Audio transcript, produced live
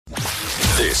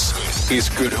This is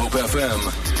Good Hope FM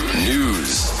News.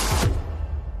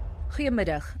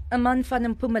 Goeiemiddag. 'n Man van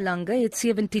Mpumalanga het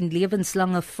 17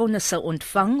 lewenslange vonnisse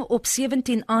ontvang op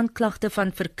 17 aanklagte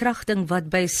van verkrachting wat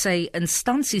by sy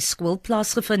inisiasieskool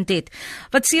plaasgevind het,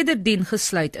 wat sedertdien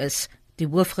gesluit is. Die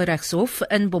Hoofgeregshof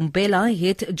in Bombela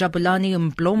het Jabulani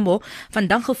Mblombo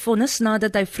vandag gevonnis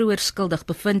nadat hy vroeër skuldig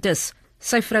bevind is.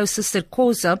 Sy vrou Suster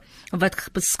Koza, wat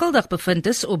beskuldig bevind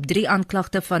is op 3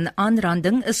 aanklagte van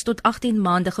aanranding, is tot 18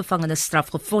 maande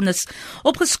gevangenisstraf gevonnis,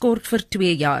 opgeskort vir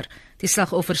 2 jaar. Die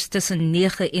slagoffers tussen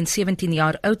 9 en 17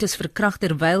 jaar oud is verkragt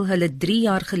terwyl hulle 3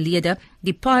 jaar gelede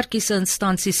die paartjie se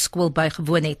inisiasieskool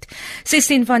bygewoon het.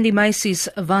 16 van die meisies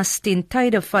was ten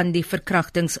tye van die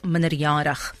verkrachtings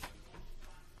minderjarig.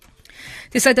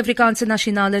 Die Suid-Afrikaanse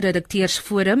Nasionale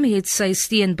Redakteursforum het sy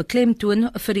steun beklemtoon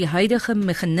vir die huidige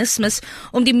meganismes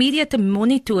om die media te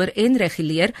monitor en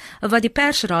reguleer wat die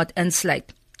persraad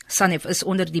insluit. SANEF is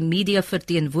onder die media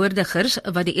verteenwoordigers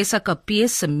wat die SAKP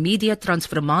se media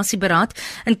transformasieberaad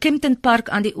in Kempton Park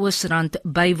aan die Oosrand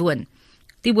bywoon.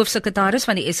 Die hoofsekretaris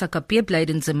van die SAKP,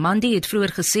 Blyden Zemandi, het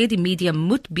vroeër gesê die media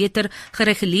moet beter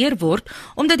gereguleer word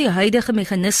omdat die huidige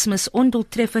meganismes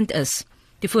ondoeltreffend is.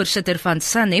 Die voorsitter van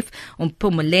SANEF,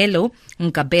 Mpumelelo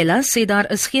Nkabela, sê daar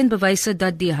is geen bewyse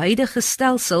dat die huidige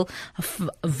stelsel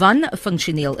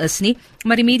wanfunksioneel is nie,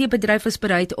 maar die mediabedryf is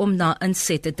bereid om na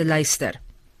insette te luister.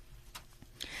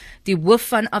 Die hoof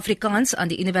van Afrikaans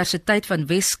aan die Universiteit van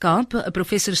Wes-Kaap,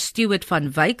 professor Stuart van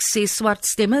Wyk, sê swart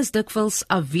stemme is dikwels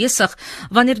afwesig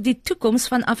wanneer die toekoms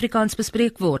van Afrikaans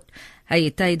bespreek word. Hy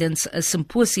het tydens 'n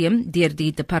simposium deur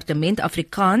die Departement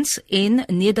Afrikaans en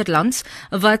Nederlands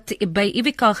wat by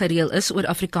IWK gereël is oor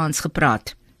Afrikaans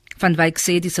gepraat. Van Wyk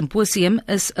sê die simposium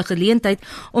is 'n geleentheid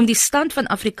om die stand van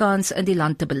Afrikaans in die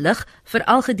land te belig,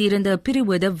 veral gedurende 'n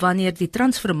periode wanneer die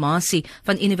transformasie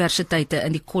van universiteite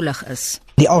in die kollig is.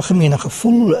 Die algemene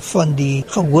gevoel van die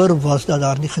gehoor was dat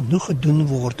daar nie genoeg gedoen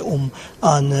word om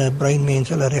aan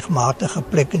breinmense hulle regmatige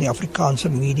plek in die Afrikaanse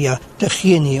media te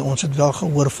gee nie. Ons het wel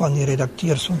gehoor van die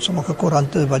redakteurs van sommige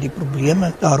koerante wat die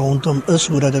probleme daar rondom is,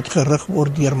 hoe dat dit gerig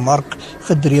word deur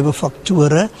markgedrewe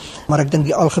faktore, maar ek dink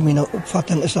die algemene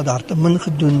opvatting is dat daar te min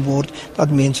gedoen word, dat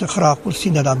mense graag wil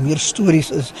sien dat daar meer stories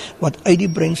is wat uit die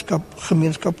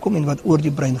breingemeenskap kom en wat oor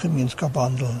die breingemeenskap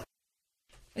handel.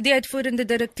 Die uitvoerende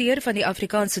direkteur van die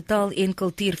Afrikaanse Taal- en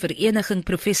Kultuurvereniging,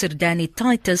 professor Danny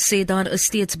Titus, sê daar is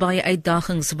steeds baie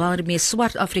uitdagings waarmee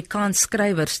swart Afrikaans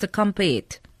skrywers te kampe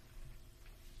het.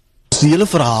 Die hele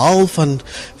verhaal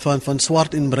van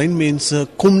swart en bruin mense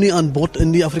kom nie aan bod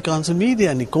in die Afrikaanse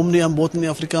media nie, kom nie aan bod in die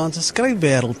Afrikaanse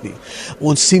skryfwêreld nie.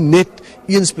 Ons sien net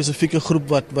een spesifieke groep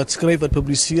wat skryf, wat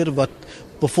publiseer, wat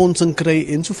befondsing kry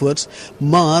ensovoorts,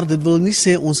 maar dit wil nie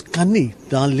sê ons kan nie.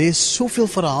 Daar lê soveel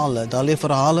verhale, daar lê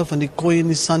verhale van die Khoi en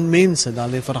die San mense, daar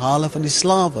lê verhale van die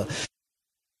slawe.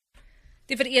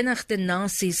 Die Verenigde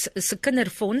Nasies se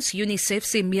kinderfonds UNICEF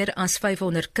sê meer as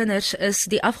 500 kinders is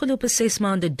die afgelope 6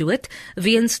 maande dood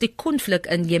weens die konflik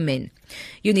in Jemen.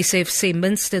 UNICEF sê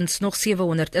minstens nog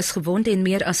 700 is gewond en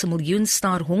meer as 1 miljoen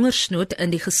staar hongersnood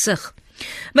in die gesig.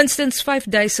 Minstens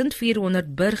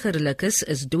 5400 burgerlikes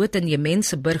is dood in Jemen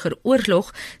se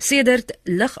burgeroorlog sedert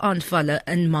lugaanvalle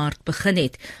in Maart begin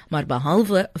het, maar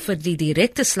behalwe vir die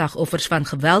direkte slagoffers van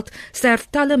geweld, sterf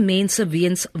talle mense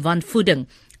weens wanvoeding,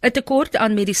 'n tekort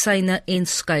aan medisyne en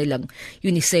skuiling.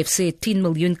 UNICEF sê 10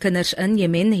 miljoen kinders in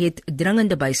Jemen het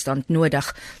dringende bystand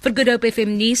nodig. Vir Good Hope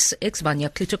FM nuus, ek's Vanya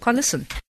Klitschko-Collison.